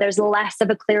 And so there's less of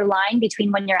a clear line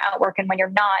between when you're at work and when you're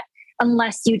not,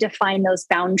 unless you define those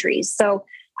boundaries. So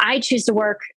I choose to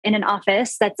work in an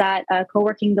office that's at a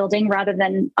co-working building rather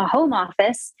than a home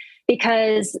office,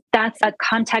 because that's a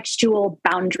contextual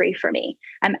boundary for me.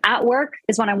 I'm at work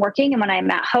is when I'm working, and when I'm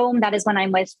at home, that is when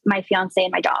I'm with my fiance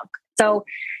and my dog. So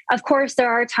of course, there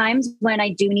are times when I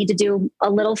do need to do a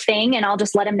little thing and I'll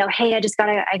just let him know, hey,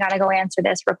 I gotta go answer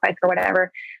this real quick or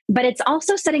whatever. But it's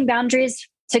also setting boundaries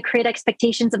to create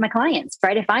expectations of my clients,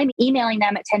 right? If I'm emailing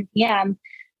them at 10 p.m.,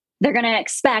 they're going to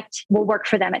expect we'll work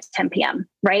for them at 10 p.m.,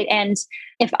 right? And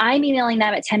if I'm emailing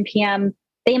them at 10 p.m.,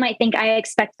 they might think I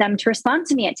expect them to respond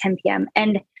to me at 10 p.m.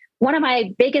 And one of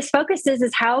my biggest focuses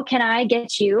is how can I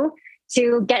get you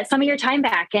to get some of your time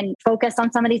back and focus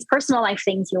on some of these personal life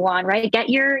things you want, right? Get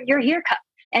your haircut.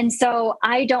 And so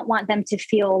I don't want them to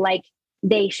feel like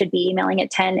they should be emailing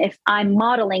at 10 if I'm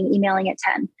modeling emailing at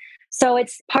 10. So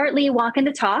it's partly walking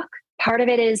the talk. Part of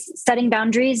it is setting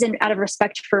boundaries and out of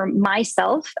respect for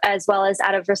myself, as well as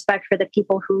out of respect for the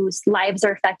people whose lives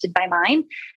are affected by mine.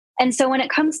 And so when it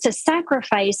comes to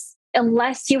sacrifice,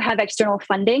 unless you have external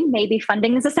funding, maybe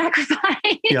funding is a sacrifice.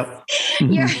 Yep.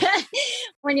 Mm-hmm.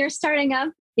 When you're starting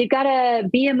up, you've got to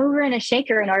be a mover and a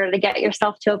shaker in order to get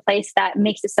yourself to a place that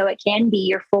makes it so it can be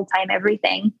your full-time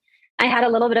everything. I had a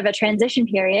little bit of a transition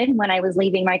period when I was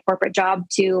leaving my corporate job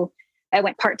I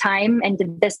went part-time and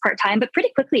did this part-time, but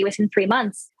pretty quickly within 3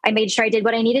 months, I made sure I did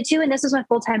what I needed to. And this was my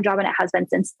full-time job and it has been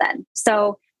since then.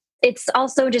 So it's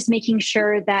also just making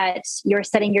sure that you're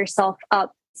setting yourself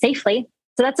up safely.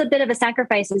 So that's a bit of a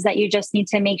sacrifice, is that you just need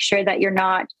to make sure that you're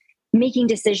not making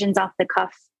decisions off the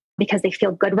cuff because they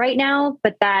feel good right now,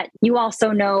 but that you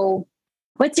also know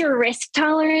what's your risk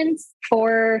tolerance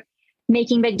for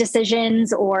making big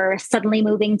decisions or suddenly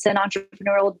moving to an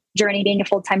entrepreneurial journey, being a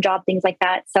full-time job, things like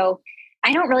that. So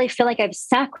I don't really feel like I've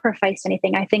sacrificed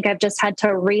anything. I think I've just had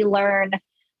to relearn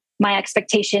my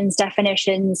expectations,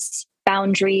 definitions,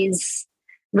 boundaries,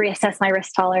 reassess my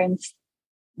risk tolerance.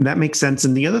 That makes sense.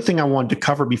 And the other thing I wanted to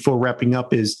cover before wrapping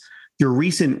up is your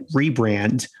recent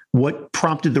rebrand. What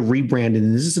prompted the rebrand?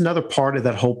 And this is another part of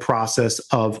that whole process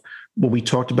of what we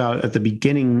talked about at the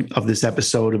beginning of this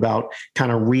episode about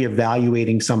kind of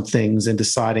reevaluating some things and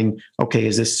deciding, okay,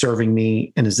 is this serving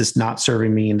me and is this not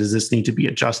serving me? And does this need to be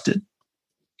adjusted?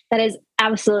 That is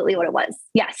absolutely what it was.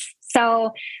 Yes.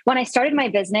 So when I started my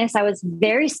business, I was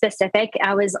very specific.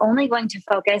 I was only going to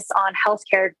focus on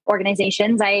healthcare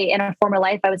organizations. In a former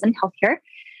life, I was in healthcare,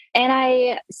 and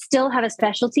I still have a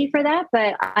specialty for that,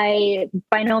 but I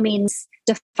by no means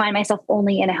define myself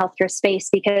only in a healthcare space,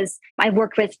 because I've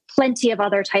worked with plenty of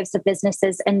other types of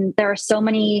businesses, and there are so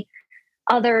many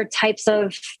other types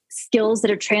of skills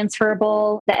that are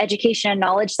transferable. The education and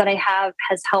knowledge that I have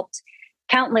has helped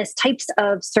countless types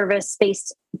of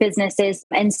service-based businesses.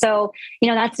 And so,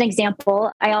 that's an example.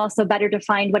 I also better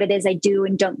defined what it is I do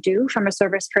and don't do from a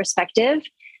service perspective.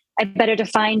 I better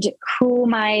defined who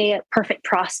my perfect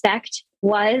prospect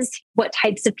was, what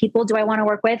types of people do I want to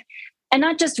work with, and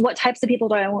not just what types of people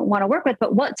do I want to work with,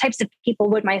 but what types of people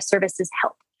would my services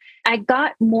help. I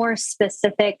got more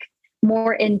specific,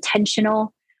 more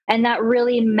intentional, and that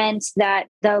really meant that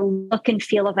the look and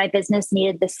feel of my business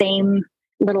needed the same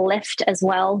little lift as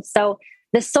well. So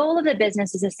the soul of the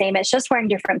business is the same. It's just wearing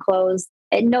different clothes.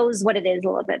 It knows what it is a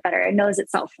little bit better. It knows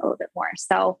itself a little bit more.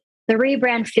 So the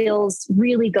rebrand feels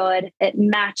really good. It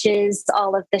matches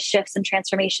all of the shifts and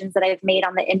transformations that I've made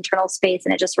on the internal space,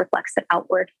 and it just reflects it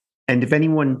outward. And if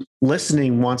anyone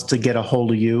listening wants to get a hold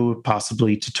of you,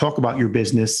 possibly to talk about your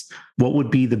business, what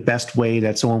would be the best way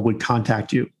that someone would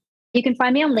contact you? You can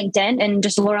find me on LinkedIn and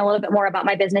just learn a little bit more about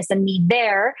my business and me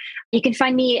there. You can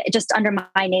find me just under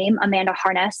my name, Amanda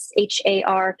Harness,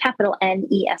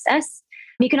 HARNESS.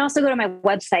 You can also go to my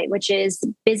website, which is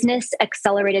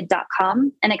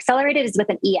businessaccelerated.com. And accelerated is with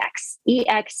an EX,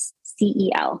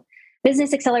 EXCEL.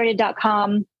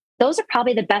 Businessaccelerated.com. Those are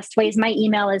probably the best ways. My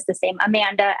email is the same,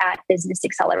 Amanda at Business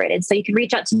Accelerated. So you can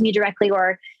reach out to me directly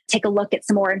or take a look at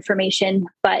some more information.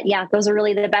 But yeah, those are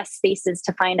really the best spaces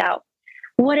to find out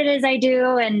what it is I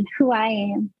do and who I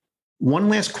am. One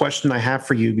last question I have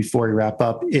for you before we wrap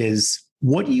up is,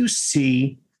 what do you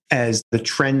see as the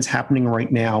trends happening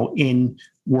right now in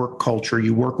work culture?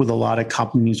 You work with a lot of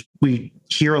companies. We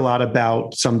hear a lot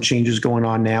about some changes going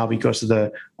on now because of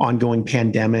the ongoing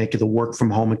pandemic, the work from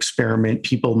home experiment.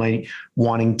 People might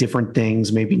wanting different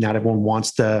things. Maybe not everyone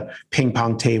wants the ping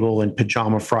pong table and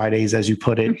pajama Fridays, as you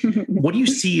put it. What do you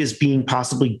see as being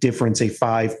possibly different, say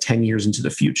 5-10 years into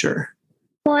the future?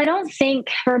 Well, I don't think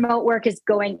remote work is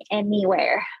going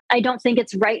anywhere. I don't think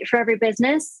it's right for every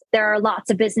business. There are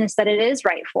lots of business that it is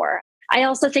right for. I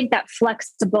also think that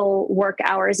flexible work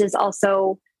hours is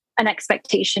also an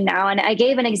expectation now. And I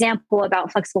gave an example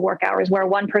about flexible work hours where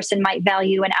one person might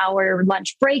value an hour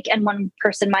lunch break and one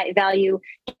person might value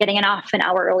getting off an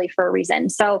hour early for a reason.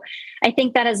 So I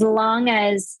think that as long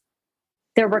as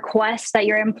the request that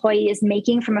your employee is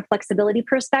making from a flexibility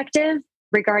perspective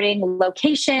regarding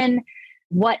location,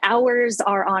 what hours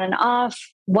are on and off,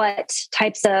 what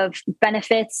types of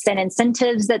benefits and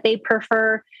incentives that they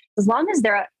prefer, as long as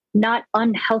they're not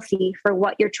unhealthy for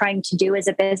what you're trying to do as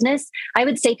a business, I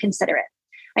would say consider it.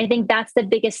 I think that's the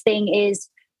biggest thing is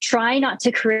try not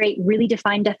to create really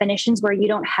defined definitions where you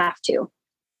don't have to.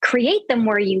 Create them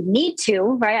where you need to,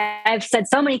 right? I've said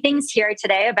so many things here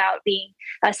today about being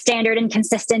standard and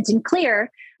consistent and clear,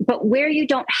 but where you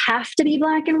don't have to be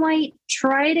black and white,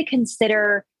 try to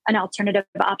consider an alternative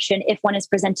option if one is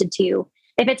presented to you.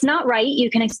 If it's not right, you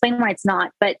can explain why it's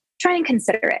not, but try and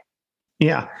consider it.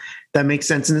 Yeah, that makes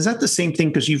sense. And is that the same thing?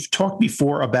 Because you've talked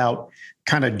before about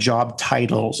kind of job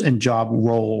titles and job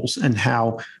roles and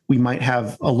how we might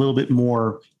have a little bit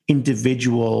more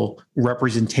individual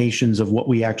representations of what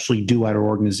we actually do at our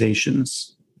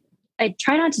organizations. I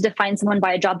try not to define someone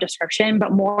by a job description,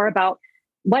 but more about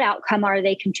what outcome are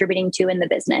they contributing to in the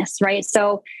business, right?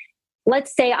 So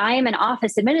let's say I am an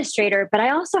office administrator, but I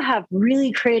also have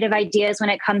really creative ideas when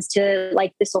it comes to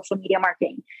like the social media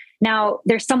marketing. Now,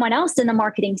 there's someone else in the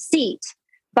marketing seat,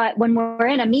 but when we're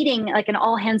in a meeting, like an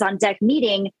all hands on deck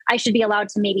meeting, I should be allowed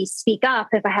to maybe speak up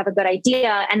if I have a good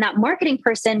idea. And that marketing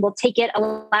person will take it,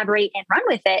 elaborate, and run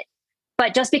with it.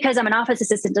 But just because I'm an office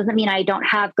assistant doesn't mean I don't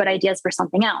have good ideas for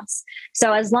something else.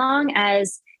 So as long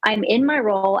as I'm in my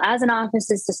role as an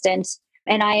office assistant,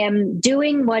 and I am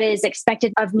doing what is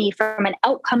expected of me from an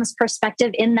outcomes perspective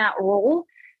in that role,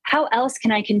 how else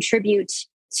can I contribute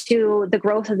to the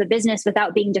growth of the business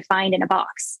without being defined in a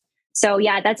box? So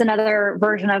yeah, that's another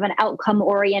version of an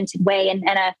outcome-oriented way and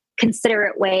a consider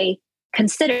it way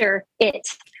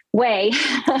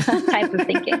type of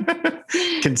thinking.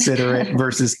 Consider it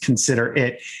versus consider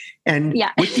it. And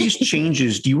with these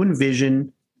changes, do you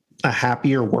envision a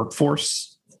happier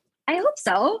workforce? I hope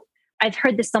so. I've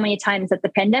heard this so many times that the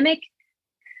pandemic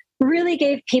really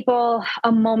gave people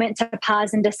a moment to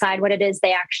pause and decide what it is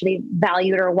they actually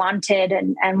valued or wanted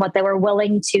and what they were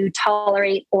willing to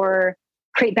tolerate or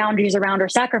create boundaries around or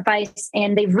sacrifice.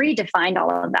 And they've redefined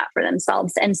all of that for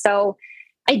themselves. And so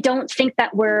I don't think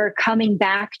that we're coming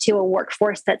back to a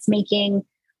workforce that's making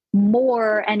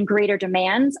more and greater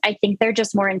demands. I think they're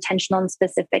just more intentional and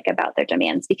specific about their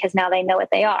demands because now they know what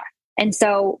they are. And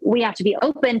so we have to be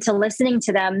open to listening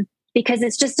to them because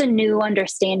it's just a new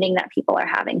understanding that people are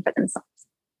having for themselves.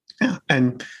 Yeah.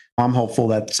 And I'm hopeful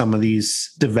that some of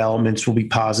these developments will be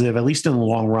positive, at least in the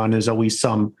long run. There's always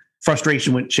some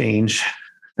frustration with change.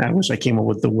 I wish I came up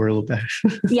with the word a little better.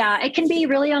 Yeah, it can be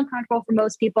really uncomfortable for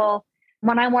most people.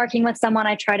 When I'm working with someone,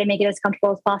 I try to make it as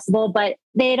comfortable as possible, but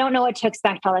they don't know what to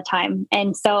expect all the time.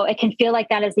 And so it can feel like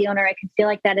that as the owner. It can feel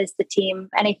like that as the team.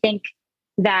 And I think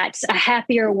that a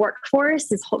happier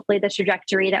workforce is hopefully the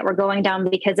trajectory that we're going down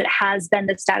because it has been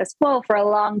the status quo for a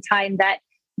long time that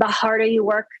the harder you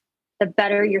work, the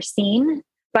better you're seen.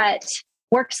 But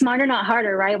work smarter, not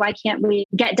harder, right? Why can't we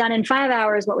get done in 5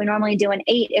 hours what we normally do in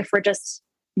 8 if we're just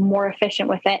more efficient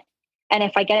with it? And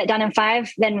if I get it done in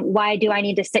 5, then why do I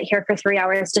need to sit here for 3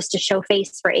 hours just to show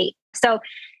face for 8? So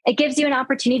it gives you an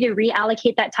opportunity to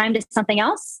reallocate that time to something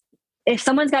else. If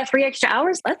someone's got 3 extra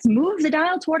hours, let's move the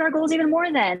dial toward our goals even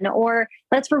more then, or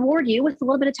let's reward you with a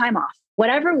little bit of time off,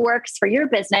 whatever works for your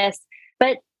business,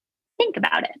 but think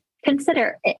about it,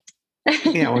 consider it.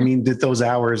 Yeah. I mean, those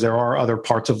hours, there are other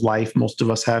parts of life. Most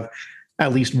of us have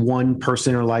at least one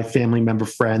person or life family member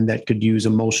friend that could use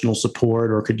emotional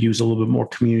support or could use a little bit more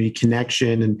community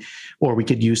connection, and or we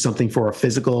could use something for our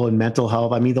physical and mental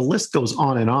health. I mean, the list goes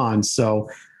on and on. So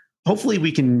hopefully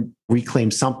we can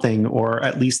reclaim something, or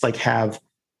at least like have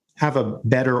a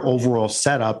better overall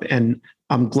setup. And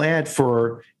I'm glad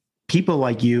for people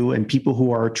like you and people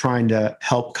who are trying to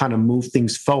help kind of move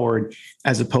things forward,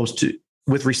 as opposed to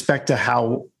with respect to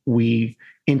how we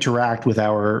interact with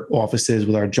our offices,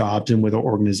 with our jobs, and with our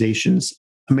organizations.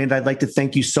 Amanda, I'd like to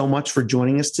thank you so much for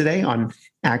joining us today on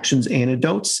Actions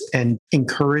Antidotes, and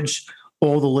encourage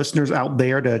all the listeners out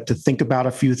there to think about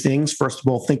a few things. First of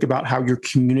all, think about how you're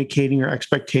communicating your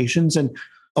expectations. And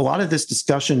a lot of this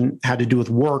discussion had to do with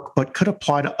work, but could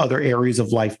apply to other areas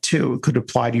of life too. It could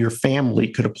apply to your family,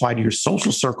 could apply to your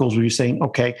social circles, where you're saying,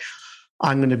 okay,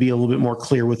 I'm going to be a little bit more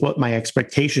clear with what my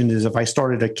expectation is. If I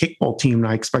started a kickball team and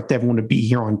I expect everyone to be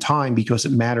here on time because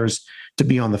it matters to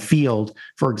be on the field,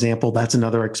 for example, that's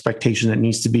another expectation that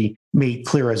needs to be made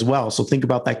clear as well. So think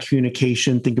about that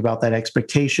communication, think about that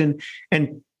expectation,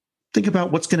 and think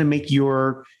about what's going to make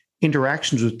your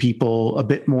interactions with people a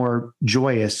bit more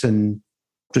joyous and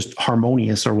just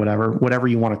harmonious, or whatever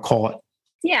you want to call it.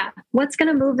 Yeah. What's going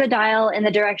to move the dial in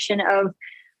the direction of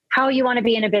how you want to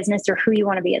be in a business, or who you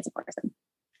want to be as a person.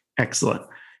 Excellent.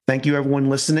 Thank you, everyone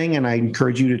listening. And I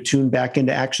encourage you to tune back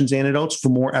into Actions Antidotes for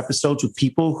more episodes with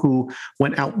people who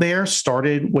went out there,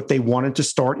 started what they wanted to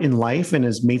start in life, and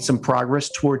has made some progress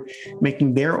toward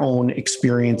making their own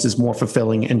experiences more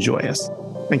fulfilling and joyous.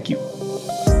 Thank you.